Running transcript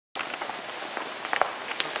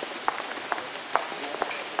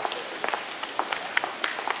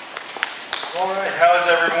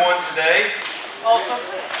today? Awesome.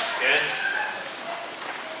 Good.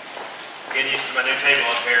 Getting used to my new table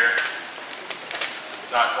up here. It's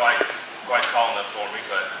not quite tall enough for me,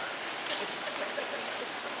 but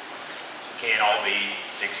we can't all be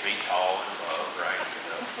 6 feet tall and above, right?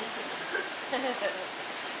 So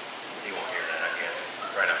he won't hear that, I guess.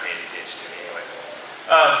 Right, not paying attention to me anyway.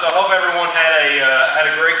 So I hope everyone had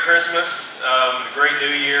a great Christmas, a great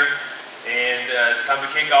New Year, and it's time to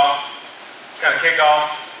kick off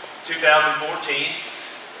 2014,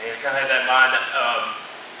 and kind of had that in mind.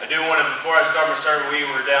 I do want to, before I start my sermon, we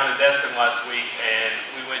were down in Destin last week, and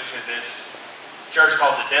we went to this church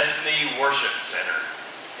called the Destiny Worship Center,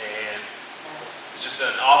 and it's just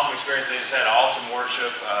an awesome experience. They just had awesome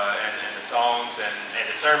worship, and the songs, and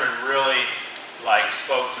the sermon really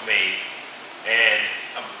spoke to me, and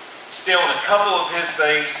I'm stealing a couple of his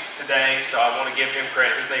things today, so I want to give him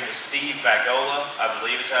credit. His name was Steve Vaggola, I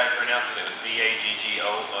believe is how you pronounce it. It was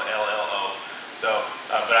V-A-G-G-O-L-L-O. So,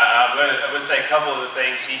 but I would say a couple of the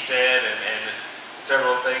things he said, and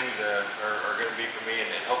several things are going to be for me, and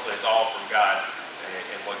hopefully it's all from God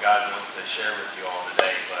and what God wants to share with you all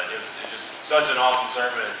today. But it was just such an awesome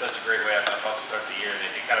sermon and such a great way I thought to start the year, and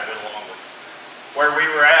it kind of went along with where we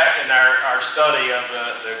were at in our study of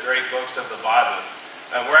the great books of the Bible.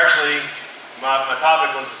 We're actually, my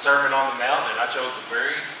topic was the Sermon on the Mount, and I chose the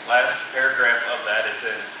very last paragraph of that. It's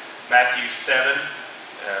in Matthew 7,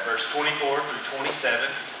 verse 24 through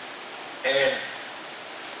 27. And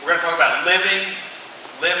we're going to talk about living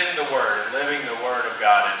the Word, living the Word of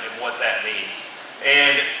God, and what that means.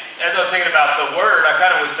 And as I was thinking about the Word, I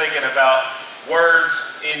kind of was thinking about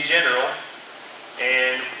words in general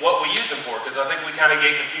and what we use them for, because I think we kind of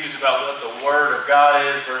get confused about what the Word of God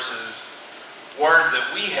is versus words that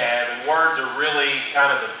we have, and words are really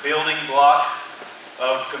kind of the building block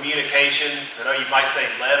of communication. I know you might say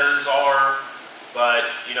letters are, but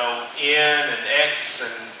you know, N and X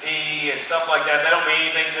and P and stuff like that, they don't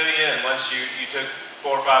mean anything to you unless you took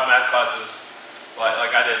 4 or 5 math classes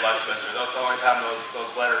like I did last semester. That's the only time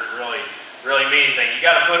those letters really mean anything. You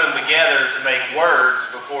got to put them together to make words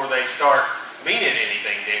before they start meaning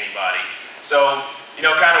anything to anybody. So, you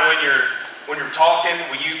know, kind of when you're talking,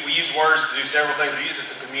 we use words to do several things. We use it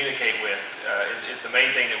to communicate with. Is the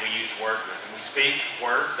main thing that we use words with. When we speak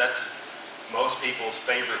words, that's most people's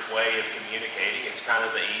favorite way of communicating. It's kind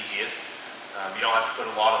of the easiest. You don't have to put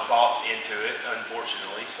a lot of thought into it,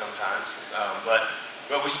 unfortunately, sometimes. But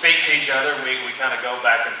we speak to each other. We kind of go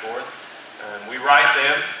back and forth. We write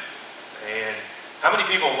them. And how many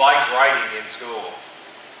people like writing in school?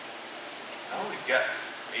 Oh, we've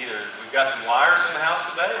got some liars in the house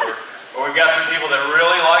today, or we've got some people that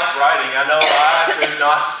really like writing. I know I could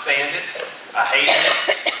not stand it. I hated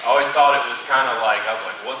it. I always thought it was kind of I was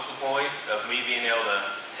like, what's the point of me being able to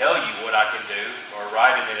tell you what I can do or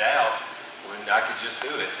writing it out when I could just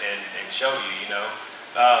do it and show you, you know.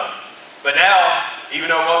 But now,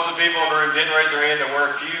 even though most of the people in the room didn't raise their hand, there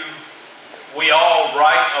were a few, we all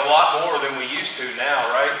write a lot more than we used to now,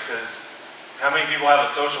 right? Because how many people have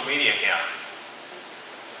a social media account?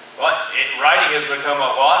 But writing has become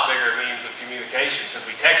a lot bigger means of communication, because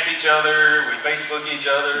we text each other, we Facebook each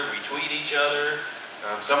other, we tweet each other.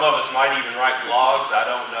 Some of us might even write blogs. I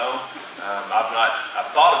don't know.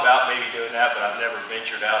 I've thought about maybe doing that, but I've never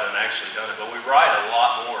ventured out and actually done it. But we write a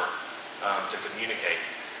lot more to communicate.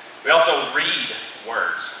 We also read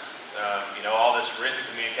words. You know, all this written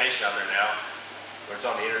communication out there now, where it's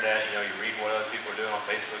on the internet. You know, you read what other people are doing on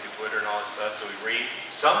Facebook and Twitter and all that stuff. So we read.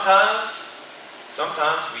 Sometimes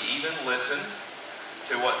we even listen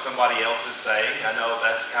to what somebody else is saying. I know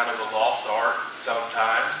that's kind of a lost art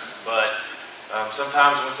sometimes, but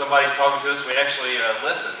sometimes when somebody's talking to us, we actually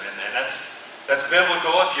listen, and that's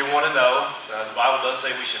biblical if you want to know. The Bible does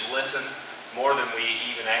say we should listen more than we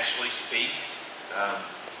even actually speak.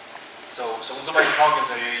 So when somebody's talking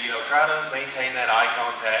to you, you know, try to maintain that eye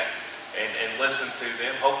contact and listen to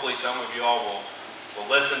them. Hopefully some of you all will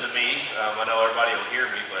listen to me. I know everybody will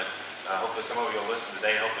hear me, but hopefully some of you will listen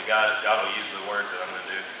today. Hopefully God will use the words that I'm going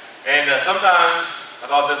to do. And sometimes,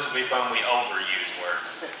 I thought this would be fun, we overuse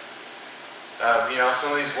words. You know,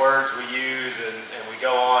 some of these words we use and we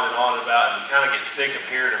go on about, and we kind of get sick of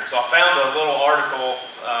hearing them. So I found a little article.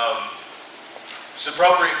 It's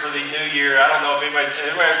appropriate for the new year. I don't know if anybody's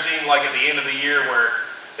seen at the end of the year where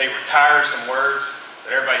they retire some words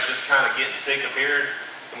that everybody's just kind of getting sick of hearing.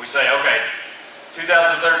 And we say, okay,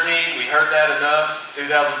 2013, we heard that enough.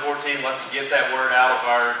 2014, let's get that word out of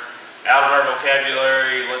our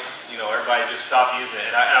vocabulary. Let's, you know, everybody just stop using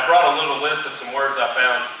it. And I brought a little list of some words I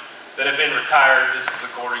found that have been retired. This is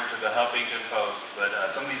according to the Huffington Post, but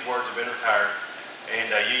some of these words have been retired.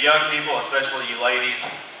 And you young people, especially you ladies,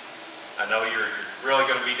 I know you're really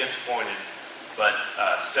going to be disappointed, but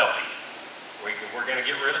selfie. We're going to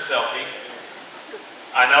get rid of selfie.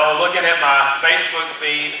 I know looking at my Facebook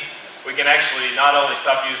feed, we can actually not only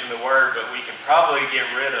stop using the word, but we can probably get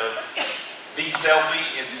rid of the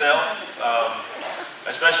selfie itself.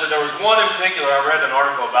 Especially, there was one in particular, I read an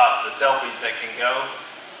article about the selfies that can go.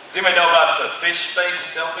 Does anybody know about the fish face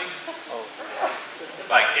selfie?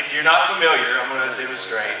 Like, if you're not familiar, I'm going to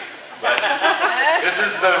demonstrate. But this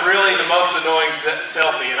is really the most annoying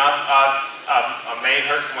selfie, and I may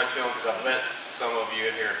hurt somebody's feelings because I bet some of you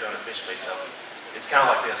in here have done a fish face selfie. It's kind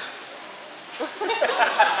of like this.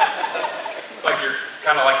 It's like you're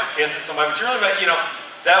kind of like you're kissing somebody, but you really,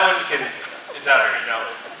 that one it's out here,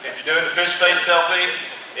 If you're doing the fish face selfie,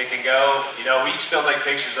 it can go, you can still take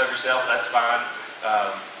pictures of yourself, that's fine.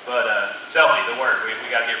 But selfie, the word, we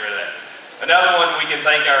got to get rid of that. Another one we can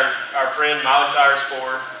thank our friend Miley Cyrus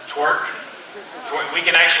for, twerk. We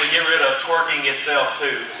can actually get rid of twerking itself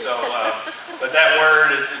too. So, but that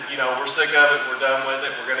word, we're sick of it, we're done with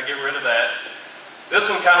it, we're going to get rid of that. This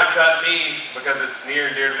one kind of cut me because it's near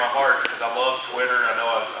and dear to my heart because I love Twitter. I know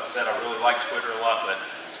I've said I really like Twitter a lot, but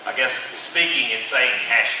I guess speaking and saying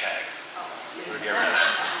hashtag, we're going to get rid of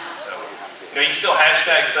that. So, you can still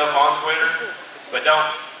hashtag stuff on Twitter, but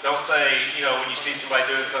don't say, when you see somebody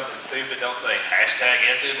doing something stupid, don't say hashtag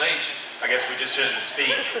SMH. I guess we just shouldn't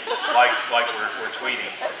speak like we're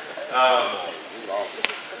tweeting.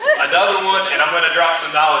 Another one, and I'm going to drop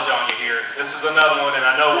some knowledge on you here. This is another one, and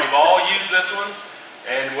I know we've all used this one,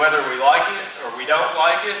 and whether we like it, or we don't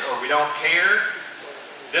like it, or we don't care,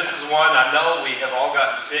 this is one I know we have all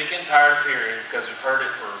gotten sick and tired of hearing because we've heard it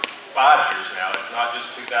for 5 years now. It's not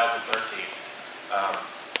just 2013.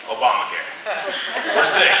 Obamacare. We're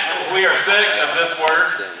sick. We are sick of this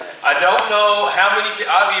word. I don't know how many,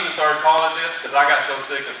 I've even started calling it this because I got so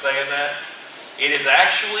sick of saying that. It is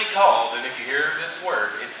actually called, and if you hear this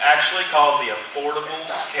word, it's actually called the Affordable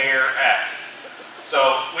Care Act. So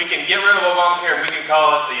we can get rid of Obamacare and we can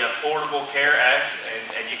call it the Affordable Care Act,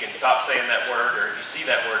 and you can stop saying that word, or if you see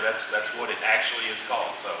that word, that's what it actually is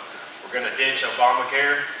called. So we're going to ditch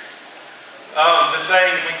Obamacare. The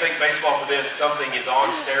saying, we think baseball for this, something is on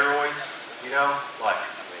steroids, like,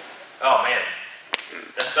 oh man,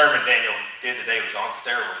 that sermon Daniel did today was on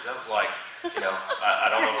steroids. That was like, I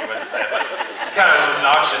don't know what to say, but it's kind of an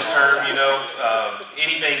obnoxious term,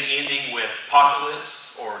 anything ending with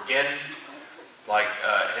apocalypse or Geddon. Like,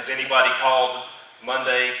 has anybody called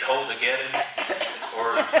Monday Cold-ageddon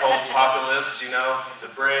or Cold Apocalypse?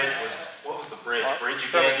 The bridge was, what was the bridge?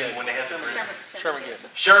 Bridge-ageddon when they had the bridge? Shermageddon.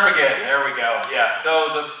 Shermageddon, there we go. Yeah,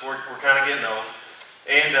 we're kind of getting old.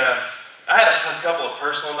 And I had a couple of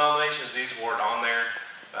personal nominations. These weren't on there.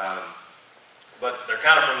 But they're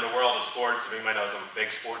kind of from the world of sports. If anybody knows, I'm a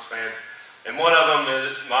big sports fan. And one of them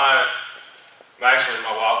is my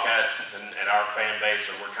Wildcats and our fan base,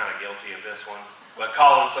 we're kind of guilty of this one. But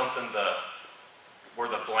calling something we're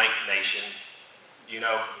the blank nation.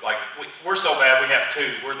 Like we're so bad, we have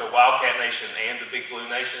two. We're the Wildcat Nation and the Big Blue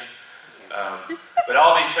Nation. But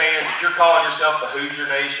all these fans, if you're calling yourself the Hoosier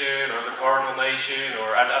Nation or the Cardinal Nation,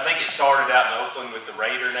 or I think it started out in Oakland with the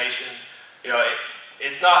Raider Nation,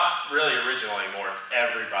 it's not really original anymore if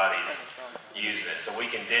everybody's using it. So we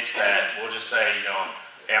can ditch that. We'll just say,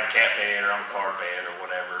 hey, I'm a Cat fan or I'm a Card fan or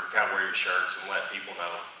whatever. Kind of wear your shirts and let people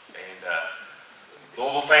know. And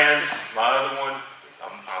Louisville fans, my other one,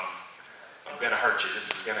 I'm going to hurt you. This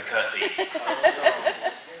is going to cut deep.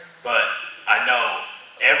 But I know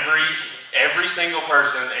every single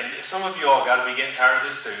person, and some of you all got to be getting tired of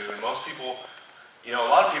this too, and most people, a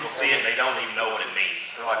lot of people see it and they don't even know what it means.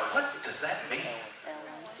 They're like, what does that mean?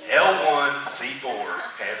 L1C4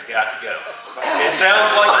 has got to go. It sounds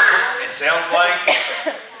like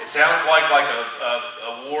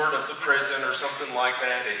a ward of the prison or something like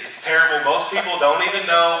that. It's terrible. Most people don't even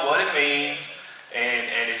know what it means,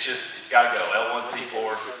 and it's got to go.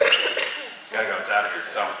 L1C4. Gotta go, it's out of here.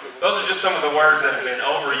 So those are just some of the words that have been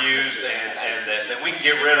overused and that we can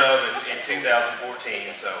get rid of in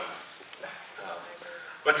 2014. So,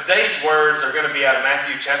 but today's words are going to be out of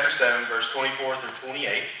Matthew chapter 7, verse 24 through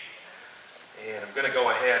 28. And I'm going to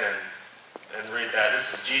go ahead and read that.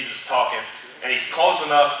 This is Jesus talking, and he's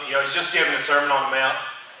closing up. He's just giving a Sermon on the Mount.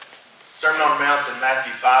 Sermon on the Mount's in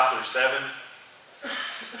Matthew 5 through 7.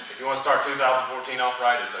 If you want to start 2014 off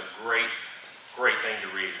right, it's a great thing to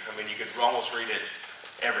read. I mean, you could almost read it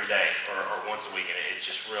every day or once a week, and it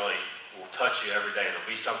just really will touch you every day. There'll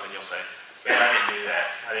be something you'll say, man, I didn't do that.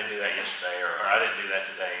 I didn't do that yesterday, or I didn't do that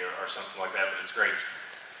today, or something like that, but it's great.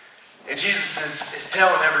 And Jesus is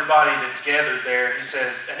telling everybody that's gathered there, he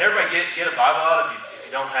says, and everybody get a Bible out if you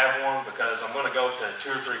you don't have one, because I'm going to go to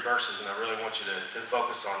 2 or 3 verses, and I really want you to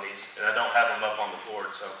focus on these, and I don't have them up on the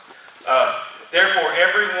board. So, therefore,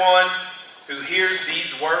 everyone who hears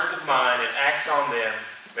these words of mine and acts on them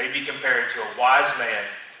may be compared to a wise man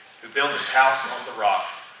who built his house on the rock.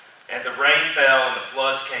 And the rain fell, and the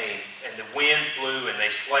floods came, and the winds blew, and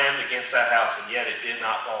they slammed against that house, and yet it did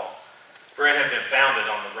not fall, for it had been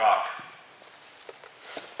founded on the rock.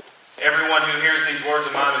 Everyone who hears these words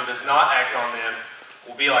of mine and does not act on them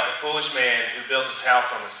will be like a foolish man who built his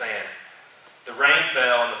house on the sand. The rain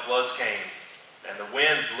fell, and the floods came, and the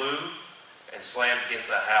wind blew and slammed against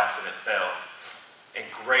that house, and it fell. And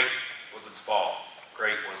great was its fall.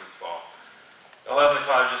 Great was its fall. Oh, Heavenly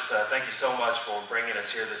Father, just thank you so much for bringing us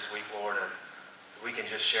here this week, Lord, and we can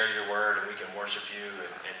just share your word, and we can worship you,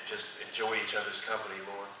 and just enjoy each other's company,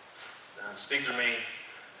 Lord. Speak through me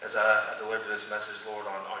as I deliver this message, Lord,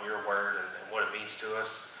 on your word and what it means to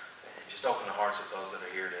us, and just open the hearts of those that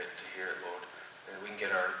are here to hear it, Lord, and we can get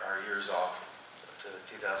our years off to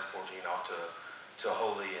 2014, off to a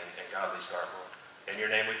holy and godly start, Lord. In your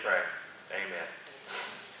name we pray. Amen.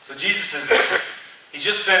 So Jesus he's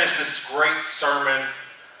just finished this great sermon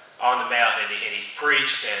on the mountain, and he's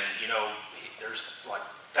preached, and there's like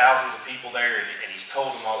thousands of people there, and he's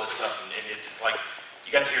told them all this stuff, and it's like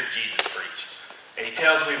you got to hear Jesus preach. And he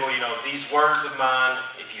tells people, these words of mine,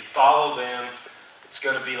 if you follow them, it's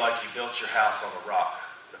going to be like you built your house on a rock.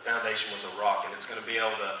 The foundation was a rock, and it's going to be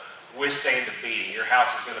able to withstand the beating. Your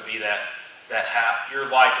house is going to be that house.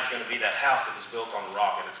 Your life is going to be that house that was built on a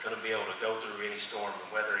rock, and it's going to be able to go through any storm and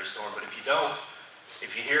weather any storm. But if you don't,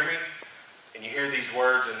 if you hear me, and you hear these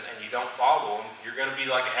words and you don't follow them, you're going to be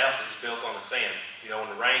like a house that's built on the sand.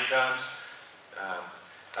 When the rain comes,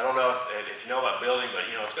 I don't know if you know about building, but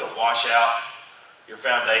it's going to wash out your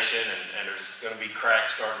foundation, and there's going to be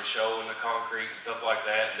cracks starting to show in the concrete and stuff like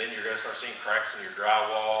that. And then you're going to start seeing cracks in your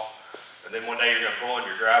drywall. And then one day you're going to pull in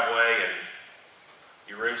your driveway, and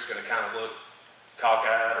your roof's going to kind of look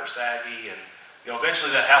cockeyed or saggy, and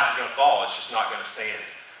eventually that house is going to fall. It's just not going to stand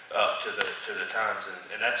up to the times,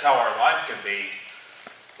 and that's how our life can be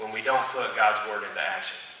when we don't put God's word into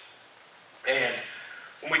action. And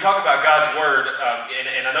when we talk about God's word,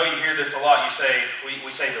 and I know you hear this a lot, we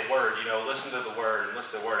say the word, listen to the word and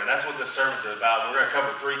listen to the word, and that's what this sermon's about. We're going to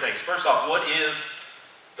cover 3 things. First off, what is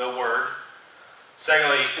the word?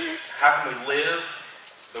 Secondly, how can we live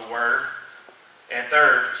the word? And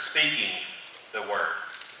third, speaking the word.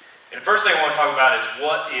 And the first thing I want to talk about is,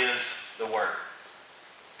 what is the word?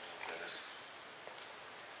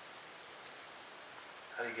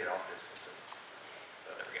 How do you get off this?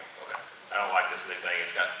 Oh, there we go. Okay. I don't like this new thing.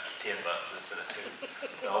 It's got 10 buttons instead of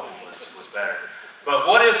 2. The old one was better. But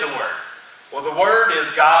what is the word? Well, the word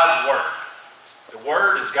is God's word. The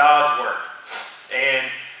word is God's word. And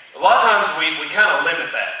a lot of times we kind of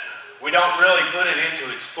limit that. We don't really put it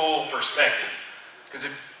into its full perspective. Because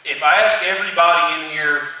if I ask everybody in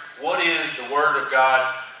here, what is the word of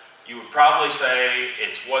God, you would probably say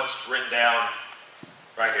it's what's written down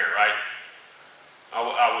right here, right? I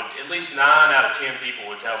would, at least 9 out of 10 people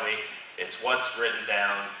would tell me it's what's written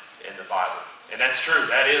down in the Bible. And that's true.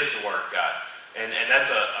 That is the Word of God. And that's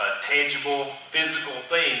a tangible, physical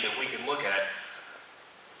thing that we can look at.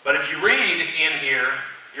 But if you read in here,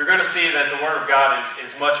 you're going to see that the Word of God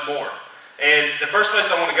is much more. And the first place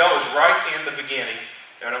I want to go is right in the beginning.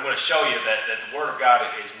 And I'm going to show you that the Word of God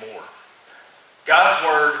is more. God's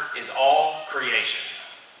Word is all creation.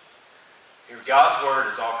 God's word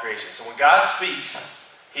is all creation. So when God speaks,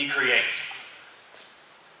 he creates.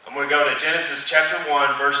 I'm going to go to Genesis chapter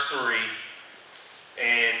 1, verse 3.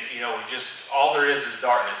 And, all there is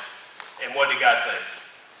darkness. And what did God say? He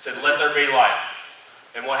said, let there be light.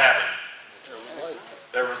 And what happened? There was light.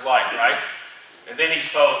 There was light, right? And then he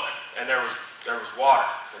spoke, and there was water.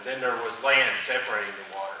 And then there was land separating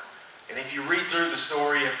the water. And if you read through the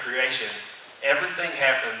story of creation, everything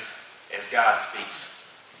happens as God speaks.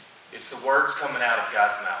 It's the words coming out of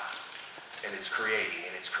God's mouth. And it's creating,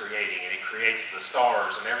 and it's creating, and it creates the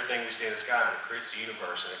stars and everything we see in the sky, and it creates the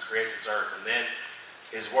universe, and it creates this earth. And then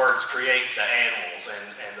his words create the animals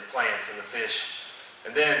and the plants and the fish.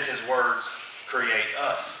 And then his words create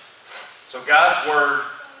us. So God's word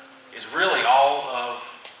is really all of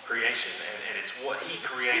creation, and it's what he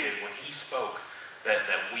created when he spoke that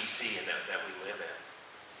we see and that we live in.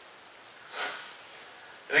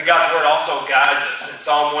 And then God's word also guides us. In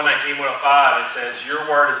Psalm 119:105, it says, your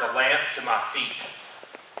word is a lamp to my feet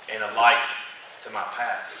and a light to my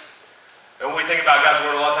path. And when we think about God's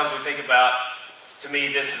word, a lot of times we think about, to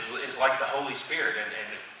me, this is like the Holy Spirit.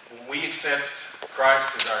 And when we accept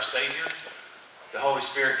Christ as our Savior, the Holy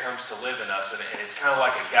Spirit comes to live in us, and it's kind of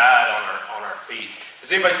like a guide on our feet.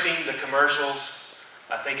 Has anybody seen the commercials?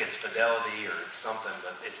 I think it's Fidelity or it's something,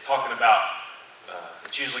 but it's talking about,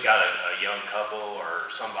 it's usually got a young couple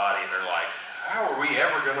or somebody, and they're like, how are we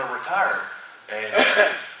ever going to retire? And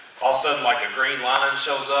all of a sudden, like a green line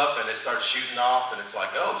shows up, and it starts shooting off, and it's like,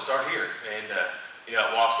 oh, start here. And,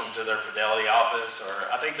 it walks them to their Fidelity office, or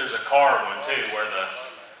I think there's a car one too, where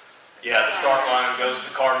the start line goes to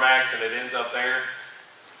CarMax and it ends up there.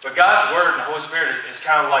 But God's Word and the Holy Spirit is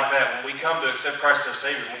kind of like that. When we come to accept Christ as our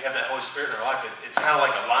Savior, and we have that Holy Spirit in our life, it's kind of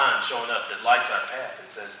like a line showing up that lights our path and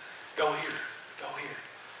says, go here, go here.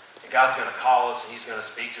 And God's going to call us, and He's going to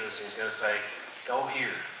speak to us, and He's going to say, go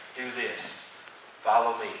here, do this,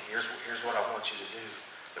 follow me. Here's what I want you to do.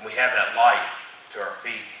 And we have that light to our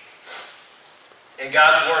feet. And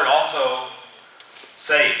God's Word also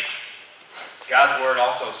saves. God's Word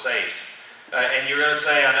also saves. And you're going to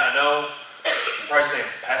say, I know, you're probably saying,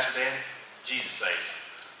 Pastor Dan, Jesus saves.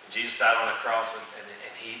 Jesus died on the cross, and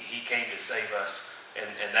he came to save us.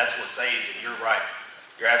 And that's what saves, and you're right.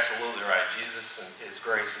 You're absolutely right. Jesus and His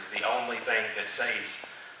grace is the only thing that saves.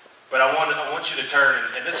 But I want you to turn,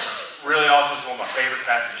 and this is really awesome. It's one of my favorite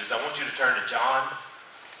passages. I want you to turn to John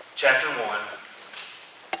chapter 1.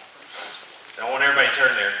 And I want everybody to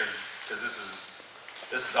turn there because this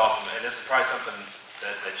is awesome, and this is probably something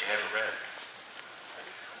that you haven't read.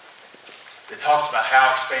 It talks about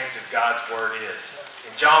how expansive God's Word is.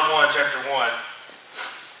 In John 1, chapter 1,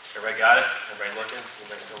 everybody got it? Everybody looking?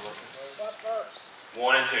 Everybody still looking?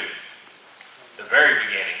 1 and 2. The very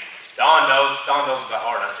beginning. Don knows about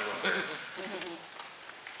heart. I see one there.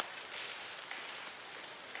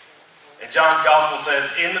 And John's Gospel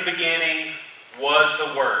says, in the beginning was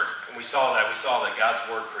the Word. And we saw that. We saw that God's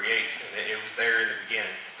Word creates, and it was there in the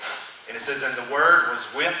beginning. And it says, and the Word was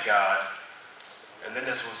with God. And then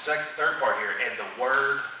this was third part here, and the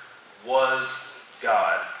Word was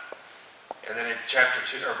God. And then in chapter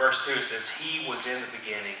 2, or verse 2, it says, He was in the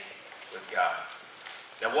beginning with God.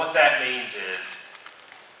 Now what that means is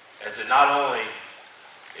that not only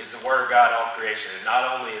is the Word of God all creation, and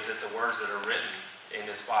not only is it the words that are written in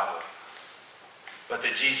this Bible, but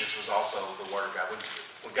that Jesus was also the Word of God.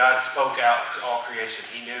 When God spoke out all creation,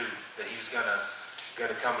 He knew that He was going to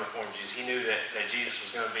come in the form of Jesus. He knew that Jesus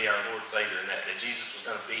was going to be our Lord and Savior, and that Jesus was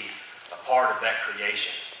going to be a part of that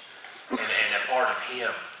creation, and a part of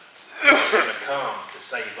Him who was going to come to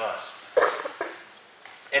save us.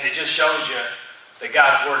 And it just shows you that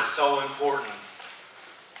God's Word is so important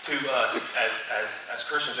to us as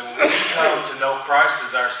Christians. And when we come to know Christ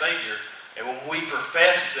as our Savior, and when we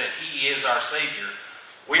profess that He is our Savior,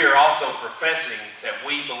 we are also professing that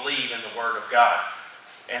we believe in the Word of God,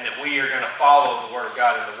 and that we are going to follow the Word of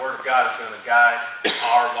God, and the Word of God is going to guide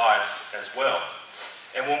our lives as well.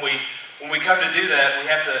 And when we come to do that, we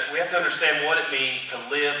have to understand what it means to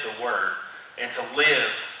live the Word and to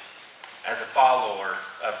live as a follower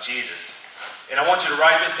of Jesus. And I want you to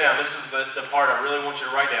write this down. This is the part I really want you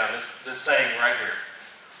to write down, this saying right here.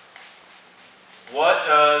 What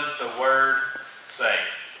does the Word say?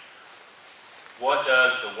 What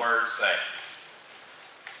does the Word say?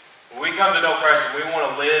 When we come to know Christ and we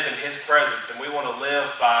want to live in His presence and we want to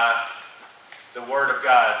live by the Word of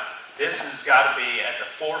God, this has got to be at the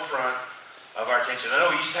forefront of our attention. I know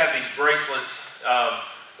we used to have these bracelets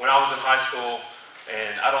when I was in high school,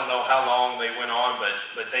 and I don't know how long they went on,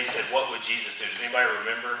 but they said, what would Jesus do? Does anybody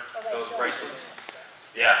remember those bracelets?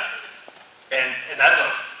 Yeah. And that's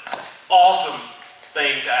an awesome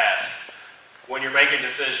thing to ask when you're making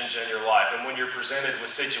decisions in your life and when you're presented with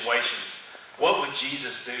situations. What would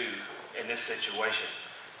Jesus do in this situation?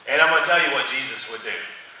 And I'm going to tell you what Jesus would do.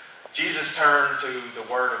 Jesus turned to the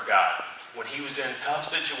Word of God. When He was in tough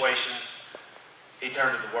situations, He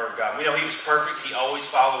turned to the Word of God. We know He was perfect. He always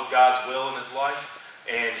followed God's will in His life.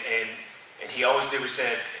 And He always did what He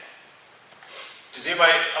said. Does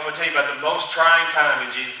anybody, I'm going to tell you about the most trying time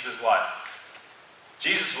in Jesus' life.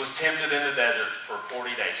 Jesus was tempted in the desert for 40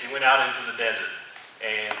 days. He went out into the desert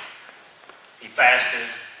and He fasted.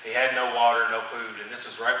 He had no water, no food, and this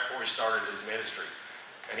was right before He started His ministry.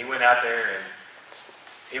 And He went out there and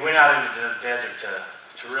He went out into the desert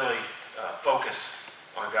to really focus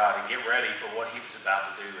on God and get ready for what He was about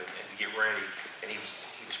to do and to get ready. And he was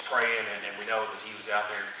praying, and we know that He was out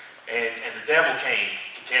there. And the devil came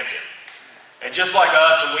to tempt Him. And just like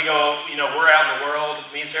us, and we go, we're out in the world.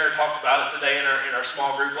 Me and Sarah talked about it today in our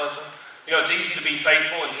small group lesson. It's easy to be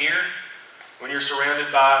faithful in here when you're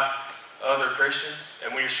surrounded by other Christians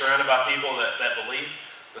and when you're surrounded by people that believe.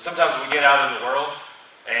 But sometimes we get out in the world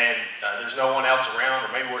and there's no one else around,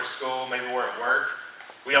 or maybe we're at school, maybe we're at work,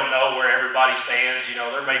 We don't know where everybody stands. You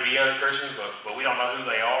know, there may be other Christians, but we don't know who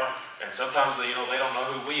they are. And sometimes, you know, they don't know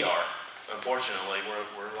who we are. Unfortunately,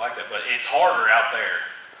 we're like that. But it's harder out there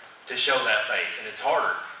to show that faith, and it's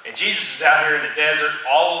harder. And Jesus is out here in the desert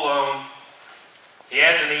all alone. He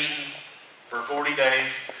hasn't eaten for 40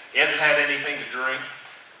 days. He hasn't had anything to drink,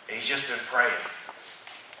 and he's just been praying.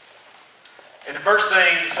 And the first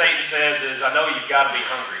thing Satan says is, I know you've got to be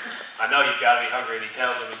hungry. I know you've got to be hungry. And he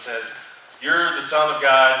tells him, he says, you're the Son of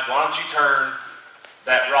God. Why don't you turn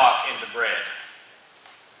that rock into bread?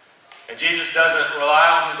 And Jesus doesn't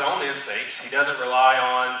rely on his own instincts. He doesn't rely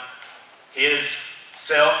on his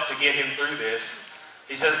self to get him through this.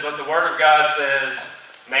 He says, but the Word of God says,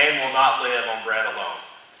 man will not live on bread alone.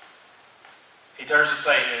 He turns to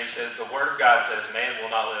Satan and he says, the Word of God says, man will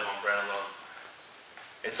not live on bread alone.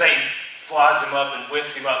 And Satan flies him up and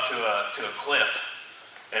whisks him up to a cliff.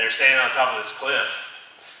 And they're standing on top of this cliff.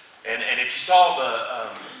 And if you saw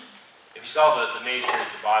the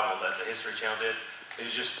miniseries, The Bible, that the History Channel did, it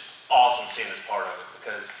was just awesome seeing this part of it,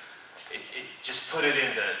 because it just put it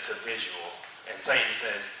into visual. And Satan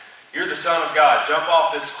says, you're the Son of God. Jump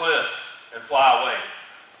off this cliff and fly away.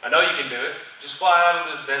 I know you can do it. Just fly out of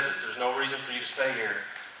this desert. There's no reason for you to stay here.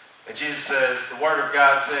 And Jesus says, the Word of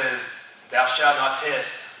God says, thou shalt not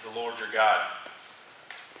test the Lord your God.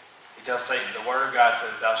 He tells Satan, the Word of God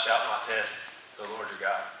says, thou shalt not test the Lord your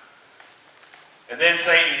God. And then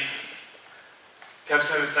Satan comes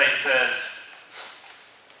to him and Satan says,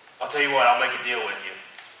 I'll tell you what, I'll make a deal with you.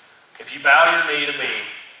 If you bow your knee to me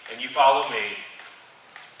and you follow me,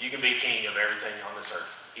 you can be king of everything on this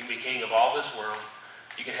earth. You can be king of all this world.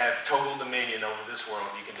 You can have total dominion over this world.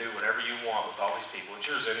 You can do whatever you want with all these people. It's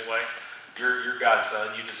yours anyway. You're God's son.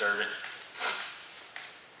 You deserve it.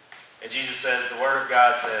 And Jesus says, the Word of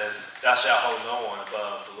God says, thou shalt hold no one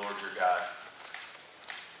above the Lord your God.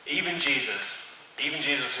 Even Jesus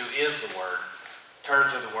who is the Word,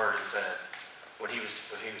 turned to the Word and said, when he was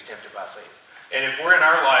tempted by Satan. And if we're in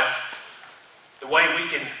our life, the way we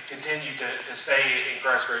can continue to stay in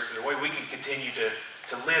Christ's grace, and the way we can continue to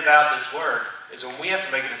live out this Word, is when we have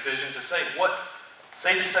to make a decision to say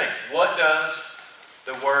the same. What does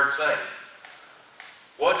the Word say?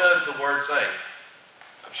 What does the Word say?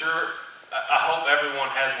 I'm sure, I hope everyone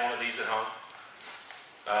has one of these at home.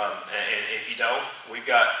 And if you don't, we've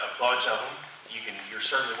got a bunch of them. You're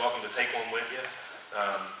certainly welcome to take one with you.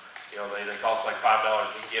 You know, they cost like $5.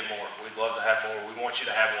 We can get more. We'd love to have more. We want you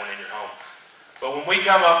to have one in your home. But when we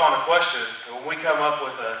come up on a question, when we come up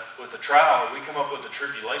with a trial, or we come up with a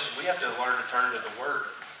tribulation, we have to learn to turn to the Word.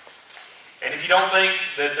 And if you don't think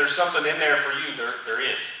that there's something in there for you, there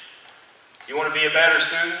is. You want to be a better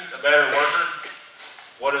student, a better worker?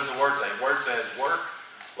 What does the Word say? The Word says, work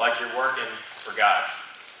like you're working for God.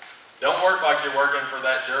 Don't work like you're working for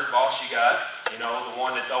that jerk boss you got, you know, the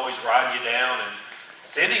one that's always riding you down. And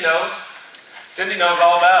Cindy knows. Cindy knows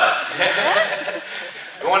all about it.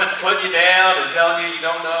 The one that's putting you down and telling you you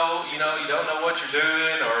don't know what you're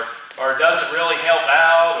doing, or doesn't really help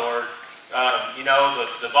out, or you know,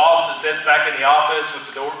 the boss that sits back in the office with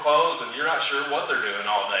the door closed and you're not sure what they're doing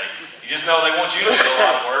all day. You just know they want you to do a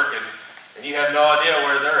lot of work, and you have no idea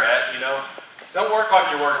where they're at, you know. Don't work like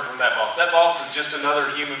you're working from that boss. That boss is just another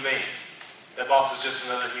human being. That boss is just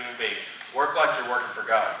another human being. Work like you're working for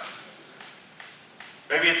God.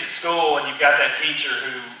 Maybe it's at school and you've got that teacher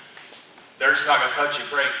who they're just not going to cut you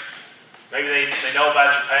a break. Maybe they know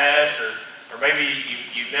about your past, or maybe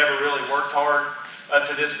you've never really worked hard up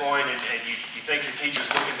to this point, and you think your teacher's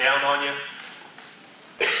looking down on you.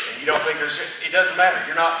 And you don't think it doesn't matter.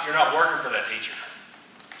 You're not working for that teacher.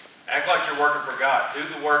 Act like you're working for God. Do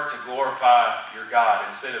the work to glorify your God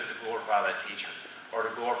instead of to glorify that teacher or to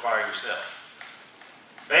glorify yourself.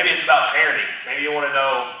 Maybe it's about parenting. Maybe you want to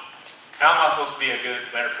know, how am I supposed to be a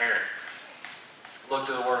better parent? Look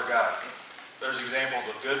to the Word of God. There's examples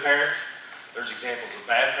of good parents. There's examples of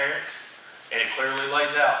bad parents. And it clearly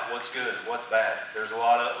lays out what's good, what's bad. There's a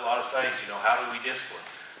lot of sayings, you know, how do we discipline?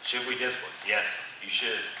 Should we discipline? Yes, you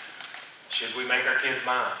should. Should we make our kids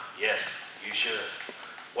mind? Yes, you should.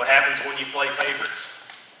 What happens when you play favorites?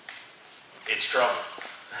 It's trouble.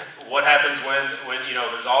 What happens when you know,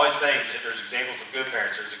 there's always things, there's examples of good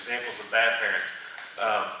parents, there's examples of bad parents.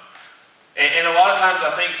 And a lot of times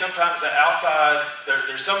I think sometimes outside,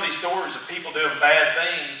 there's some of these stories of people doing bad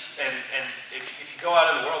things, and if you go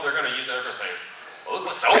out in the world, they're going to use it, they're going to say, well, look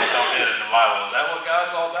what so-and-so did in the Bible. Is that what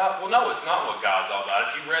God's all about? Well, no, it's not what God's all about.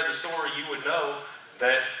 If you read the story, you would know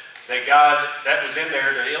that God, that was in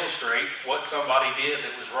there to illustrate what somebody did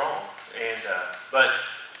that was wrong. And but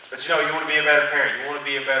you know, you want to be a better parent. You want to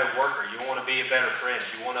be a better worker. You want to be a better friend.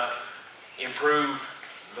 You want to improve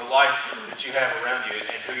the life that you have around you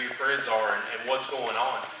and who your friends are and what's going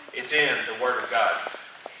on. It's in the Word of God.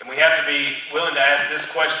 And we have to be willing to ask this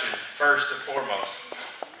question first and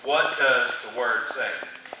foremost. What does the Word say?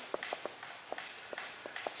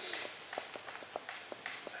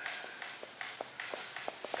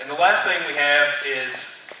 And the last thing we have is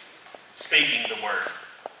speaking the Word.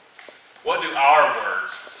 What do our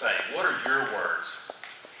words say? What are your words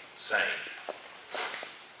saying?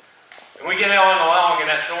 And we get on along in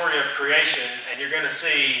that story of creation, and you're going to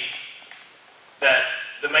see that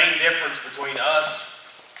the main difference between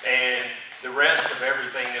us and the rest of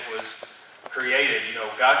everything that was created,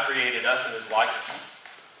 God created us in His likeness,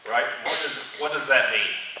 right? What does that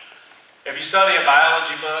mean? If you study a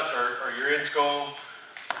biology book or you're in school,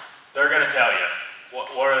 they're going to tell you.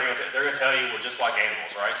 What are they going to tell you? They're going to tell you we're just like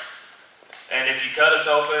animals, right? And if you cut us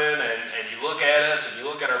open and you look at us and you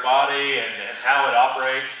look at our body and how it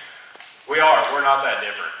operates, we're not that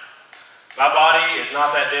different. My body is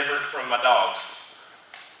not that different from my dog's.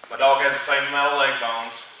 My dog has the same amount of leg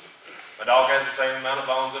bones. My dog has the same amount of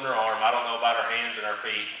bones in her arm. I don't know about her hands and her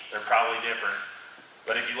feet. They're probably different.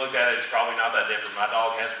 But if you looked at it, it's probably not that different. My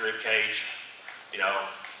dog has a rib cage.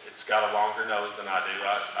 It's got a longer nose than I do,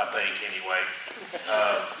 I think, anyway.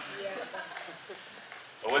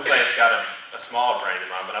 I would say it's got a smaller brain in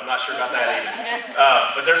mine, but I'm not sure about that either.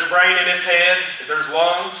 But there's a brain in its head. There's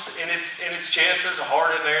lungs in its chest. There's a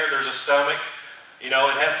heart in there. There's a stomach. It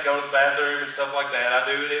has to go to the bathroom and stuff like that. I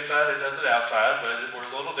do it inside. It does it outside, but we're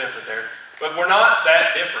a little different there. But we're not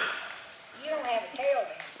that different. You don't have a tail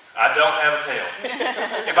then. I don't have a tail.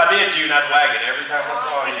 If I did, June, I'd wag it every time I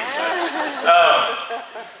saw you. But,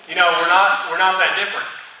 we're not that different.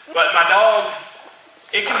 But my dog,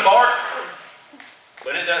 it can bark,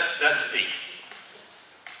 but it doesn't speak.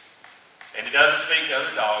 And it doesn't speak to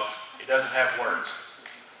other dogs. It doesn't have words.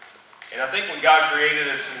 And I think when God created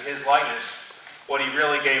us in His likeness, what He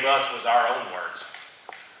really gave us was our own words.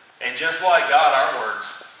 And just like God, our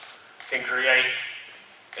words can create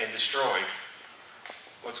and destroy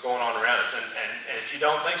what's going on around us. And if you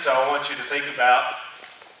don't think so, I want you to think about,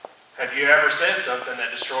 have you ever said something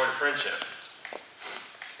that destroyed a friendship?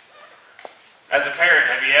 As a parent,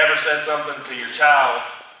 have you ever said something to your child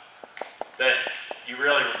that you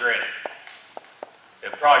really regretted?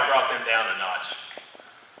 It probably brought them down a notch.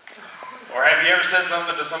 Or have you ever said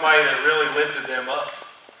something to somebody that really lifted them up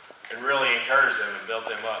and really encouraged them and built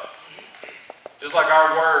them up? Just like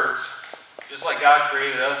our words, just like God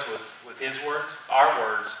created us with His words, our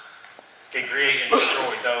words can create and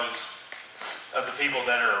destroy those of the people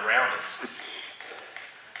that are around us.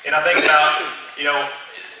 And I think about,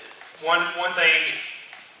 one thing,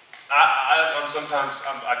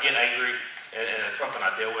 I get angry, and it's something I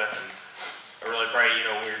deal with, and I really pray,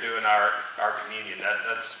 when we're doing our communion,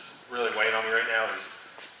 that's really weighing on me right now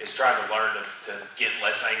is trying to learn to get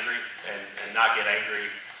less angry and not get angry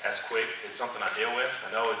as quick. It's something I deal with.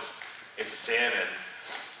 I know it's a sin, and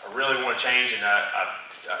I really want to change, and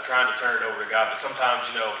I'm trying to turn it over to God. But sometimes,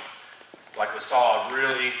 like with Saul, I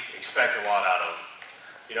really expect a lot out of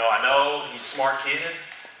him. I know he's a smart kid.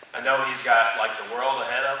 I know he's got like the world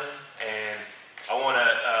ahead of him, and I want to,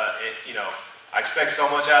 I expect so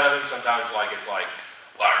much out of him. Sometimes, it's like,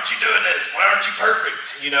 why aren't you doing this? Why aren't you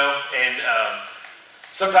perfect? And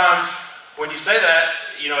sometimes when you say that,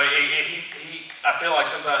 I feel like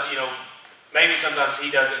sometimes, maybe sometimes he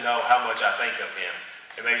doesn't know how much I think of him.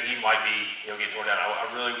 And maybe he might be, getting torn down. I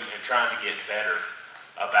really am trying to get better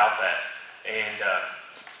about that. And,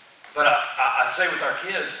 but I'd say with our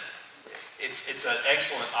kids, it's an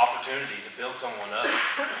excellent opportunity to build someone up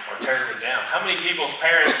or tear them down. How many people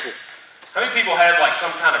had like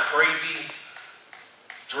some kind of crazy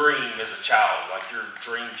dream as a child, like your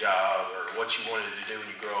dream job or what you wanted to do when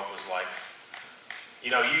you grew up was like, you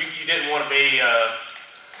didn't want to be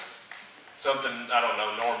something, I don't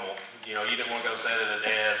know, normal. You didn't want to go sit at a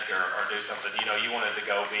desk or do something. You wanted to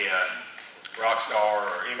go be a rock star.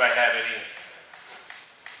 Or anybody have any?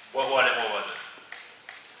 What was it?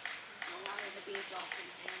 I wanted to be a dolphin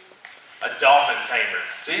tamer. A dolphin tamer.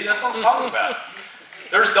 See, that's what I'm talking about.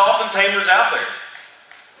 There's dolphin tamers out there.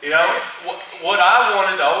 What I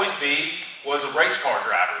wanted to always be was a race car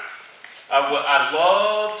driver. I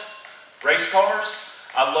loved race cars.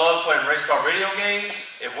 I loved playing race car video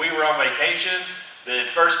games. If we were on vacation, the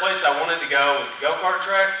first place I wanted to go was the go-kart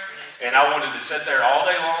track, and I wanted to sit there all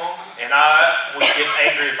day long, and I would get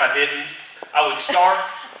angry if I didn't. I would start.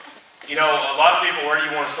 A lot of people, where do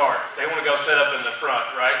you want to start? They want to go sit up in the front,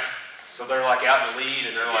 right? So they're like out in the lead,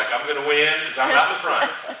 and they're like, I'm going to win because I'm out in the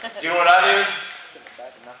front. Do you know what I do? Sit in the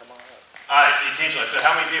back and knock them all out. I intentionally said,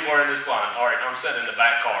 how many people are in this line? All right, I'm sitting in the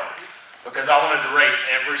back car. because I wanted to race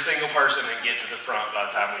every single person and get to the front by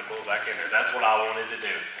the time we pulled back in there. That's what I wanted to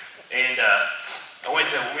do. And I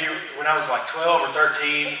went to, when I was like 12 or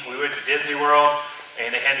 13, we went to Disney World,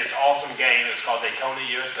 and they had this awesome game. It was called Daytona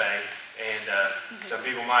USA, and some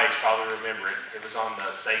people my age probably remember it. It was on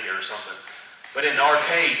the Sega or something. But in the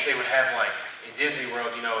arcades, they would have like, in Disney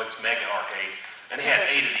World, you know, it's mega arcade, and they had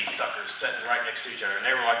 8 of these suckers sitting right next to each other, and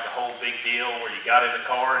they were like the whole big deal where you got in the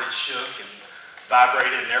car and it shook and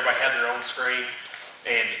vibrated, and everybody had their own screen,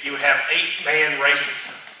 and you would have 8-man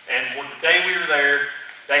races. And the day we were there,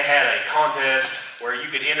 they had a contest where you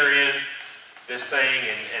could enter in this thing,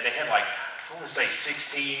 and they had like, I want to say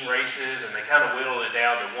 16 races, and they kind of whittled it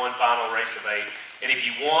down to one final race of 8. And if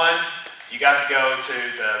you won, you got to go to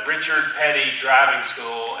the Richard Petty driving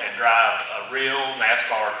school and drive a real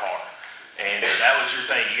NASCAR car. And that was your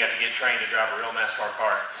thing. You got to get trained to drive a real NASCAR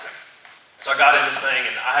car. So I got in this thing,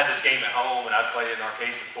 and I had this game at home, and I'd played it in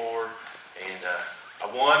arcades before. And I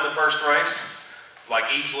won the first race, like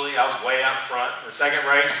easily. I was way out in front. The second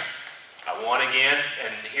race, I won again.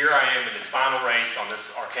 And here I am in this final race on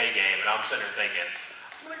this arcade game, and I'm sitting there thinking,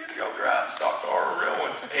 I'm going to get to go drive a stock car or a real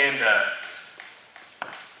one. And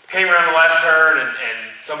came around the last turn, and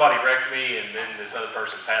somebody wrecked me, and then this other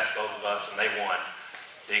person passed both of us, and they won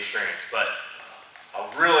the experience. But I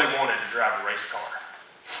really wanted to drive a race car.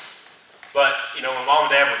 But, you know, my mom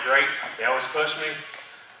and dad were great. They always pushed me.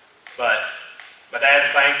 But my dad's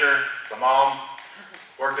a banker. My mom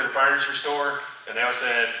worked at a furniture store, and they always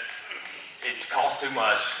said, it costs too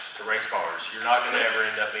much to race cars. You're not going to ever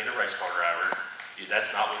end up being a race car driver.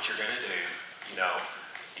 That's not what you're going to do, you know.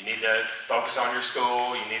 You need to focus on your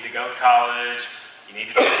school, you need to go to college, you need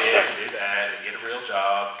to do this and do that and get a real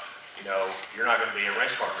job. You know, you're not going to be a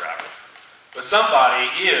race car driver. But somebody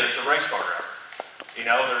is a race car driver. You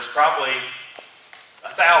know, there's probably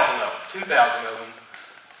 1,000 of them, 2,000 of them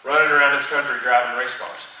running around this country driving race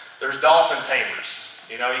cars. There's dolphin tamers.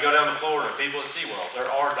 You know, you go down to Florida, people at SeaWorld, there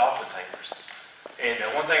are dolphin tamers. And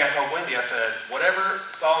one thing I told Wendy, I said, whatever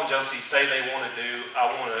Saul and Josie say they want to do, I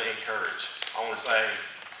want to encourage. I want to say,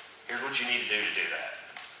 here's what you need to do that.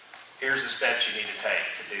 Here's the steps you need to take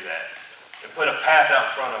to do that. And put a path out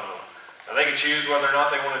in front of them. Now they can choose whether or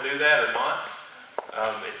not they want to do that or not.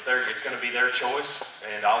 It's going to be their choice,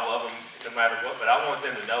 and I'll love them no matter what, but I want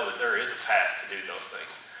them to know that there is a path to do those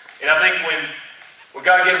things. And I think when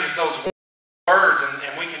God gives us those words,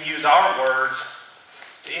 and we can use our words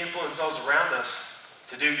to influence those around us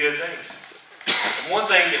to do good things. And one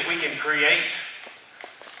thing that we can create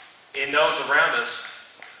in those around us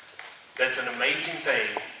that's an amazing thing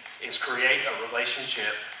is create a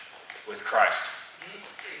relationship with Christ.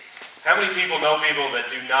 How many people know people that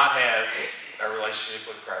do not have a relationship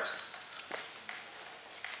with Christ?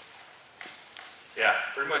 Yeah,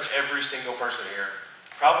 pretty much every single person here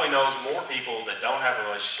probably knows more people that don't have a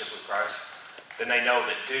relationship with Christ than they know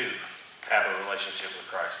that do have a relationship with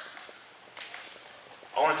Christ.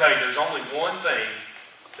 I want to tell you, there's only one thing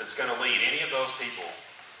that's going to lead any of those people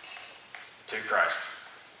to Christ.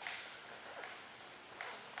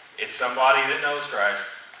 It's somebody that knows Christ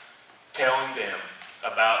telling them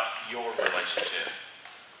about your relationship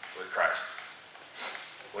with Christ.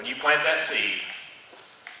 When you plant that seed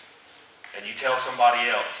and you tell somebody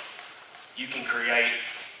else, you can create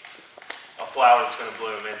a flower that's going to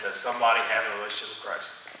bloom into somebody having a relationship with Christ.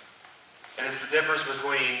 And it's the difference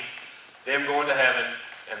between them going to heaven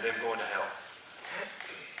and them going to hell.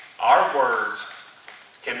 Our words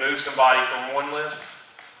can move somebody from one list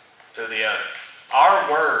to the other.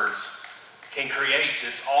 Our words can create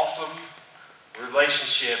this awesome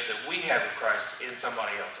relationship that we have with Christ in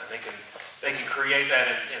somebody else. And they can create that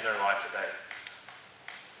in their life today.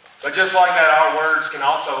 But just like that, our words can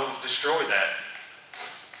also destroy that.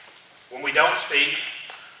 When we don't speak,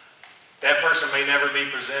 that person may never be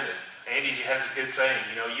presented. Andy has a good saying,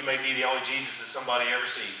 you know, you may be the only Jesus that somebody ever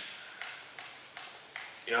sees.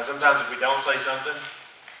 You know, sometimes if we don't say something,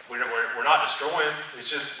 we're not destroying, it's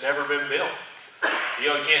just never been built. You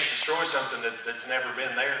know, you can't destroy something that's never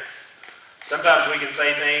been there. Sometimes we can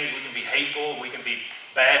say things, we can be hateful, we can be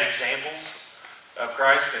bad examples of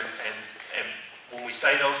Christ, and when we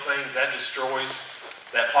say those things, that destroys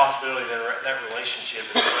that possibility, that relationship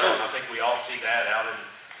as well. And I think we all see that out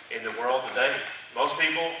in the world today. Most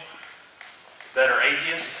people that are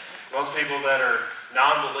atheists, most people that are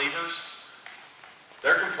non-believers,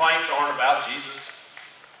 their complaints aren't about Jesus.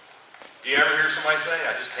 Do you ever hear somebody say,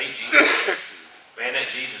 I just hate Jesus? Man, that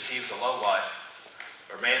Jesus, he was a lowlife.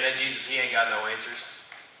 Or man, that Jesus, he ain't got no answers.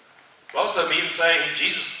 Most of them even say,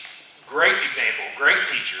 Jesus, great example, great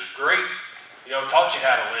teacher, great, you know, taught you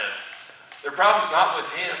how to live. Their problem's not with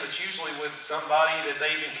him. It's usually with somebody that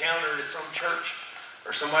they've encountered at some church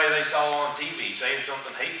or somebody they saw on TV saying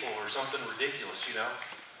something hateful or something ridiculous, you know.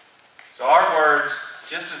 So our words,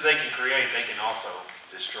 just as they can create, they can also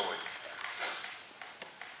destroy.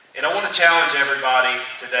 And I want to challenge everybody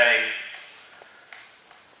today.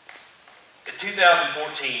 In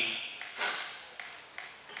 2014,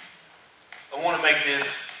 I want to make this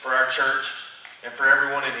for our church and for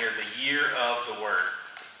everyone in here the year of the Word.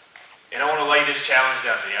 And I want to lay this challenge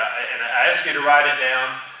down to you. And I asked you to write it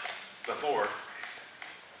down before.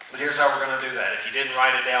 But here's how we're going to do that. If you didn't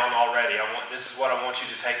write it down already, this is what I want you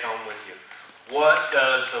to take home with you. What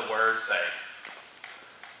does the Word say?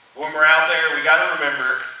 When we're out there, we got to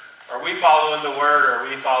remember, are we following the Word or are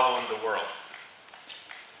we following the world?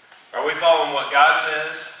 Are we following what God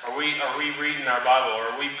says? Are we reading our Bible?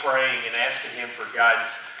 Or are we praying and asking Him for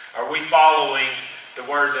guidance? Are we following the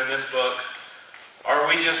words in this book? Or are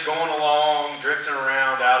we just going along, drifting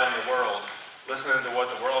around out in the world, listening to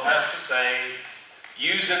what the world has to say,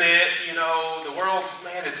 using it? You know, the world's,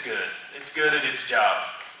 man, it's good. It's good at its job.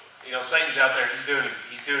 You know, Satan's out there. He's doing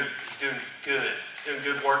good. He's doing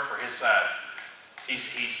good work for his side. He's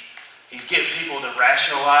getting people to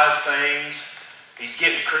rationalize things. He's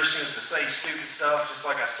getting Christians to say stupid stuff, just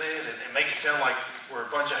like I said, and make it sound like we're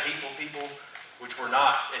a bunch of hateful people, which we're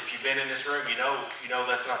not. If you've been in this room, you know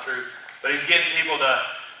that's not true. But he's getting people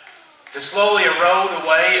to slowly erode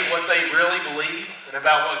away at what they really believe and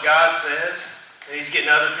about what God says. And he's getting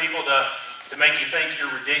other people to make you think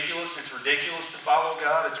you're ridiculous. It's ridiculous to follow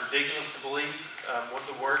God. It's ridiculous to believe what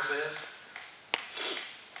the Word says.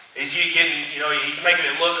 He's making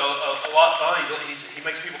it look a lot fun. He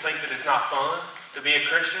makes people think that it's not fun to be a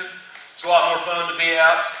Christian. It's a lot more fun to be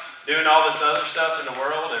out doing all this other stuff in the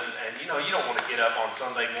world. And you don't want to get up on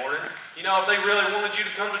Sunday morning. You know, if they really wanted you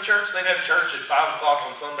to come to church, they'd have church at 5 o'clock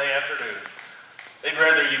on Sunday afternoon. They'd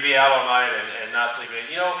rather you be out all night and not sleep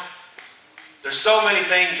in. You know, there's so many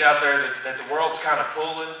things out there that the world's kind of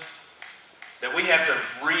pulling that we have to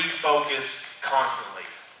refocus constantly.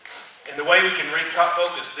 And the way we can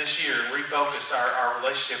refocus this year and refocus our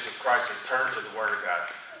relationship with Christ is turn to the Word of God.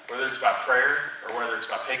 Whether it's by prayer or whether it's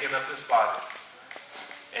by picking up this Bible.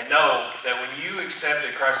 And know that when you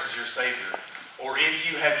accepted Christ as your Savior, or if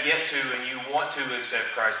you have yet to and you want to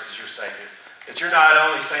accept Christ as your Savior, that you're not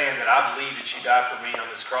only saying that I believe that you died for me on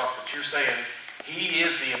this cross, but you're saying He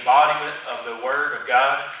is the embodiment of the Word of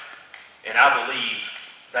God, and I believe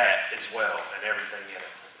that as well and everything in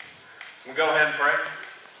it. So we'll go ahead and pray.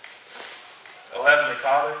 Oh, Heavenly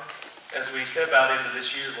Father, as we step out into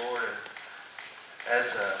this year, Lord, and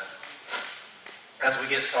as we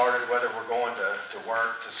get started, whether we're going to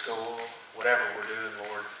work, to school, whatever we're doing,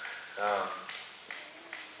 Lord,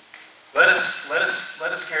 let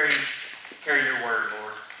us carry your Word,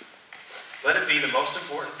 Lord. Let it be the most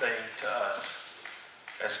important thing to us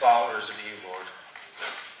as followers of you, Lord.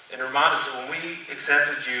 And remind us that when we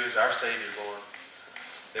accepted you as our Savior, Lord,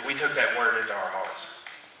 that we took that Word into our hearts.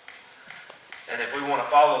 And if we want to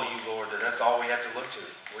follow you, Lord, then that's all we have to look to.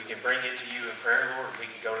 We can bring it to you in prayer, Lord, and we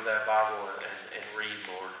can go to that Bible and read,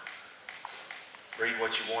 Lord. Read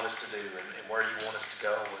what you want us to do and where you want us to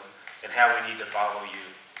go and how we need to follow you.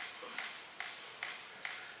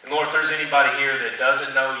 And Lord, if there's anybody here that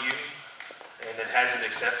doesn't know you and that hasn't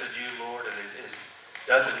accepted you, Lord, and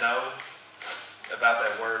doesn't know about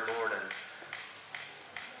that Word, Lord, and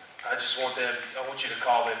I want you to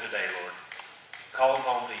call them today, Lord. Call them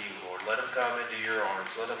home to you, Lord. Let them come into your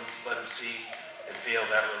arms. Let them see and feel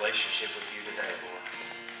that relationship with you today, Lord.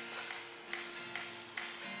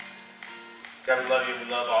 God, we love you and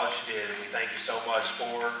we love all that you did. And we thank you so much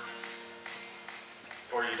for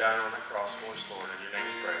you dying on the cross for us, Lord. In your name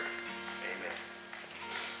we pray. Amen.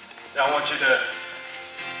 Now I want you to,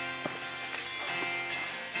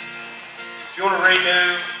 if you want to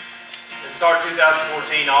renew and start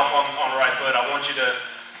 2014 off on the right foot, I want you to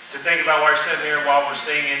think about while you're sitting here while we're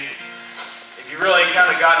singing. If you really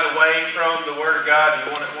kind of gotten away from the Word of God and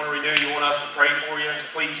you want to renew, you want us to pray for you,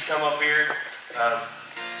 please come up here.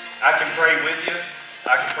 I can pray with you.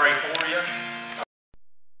 I can pray for you.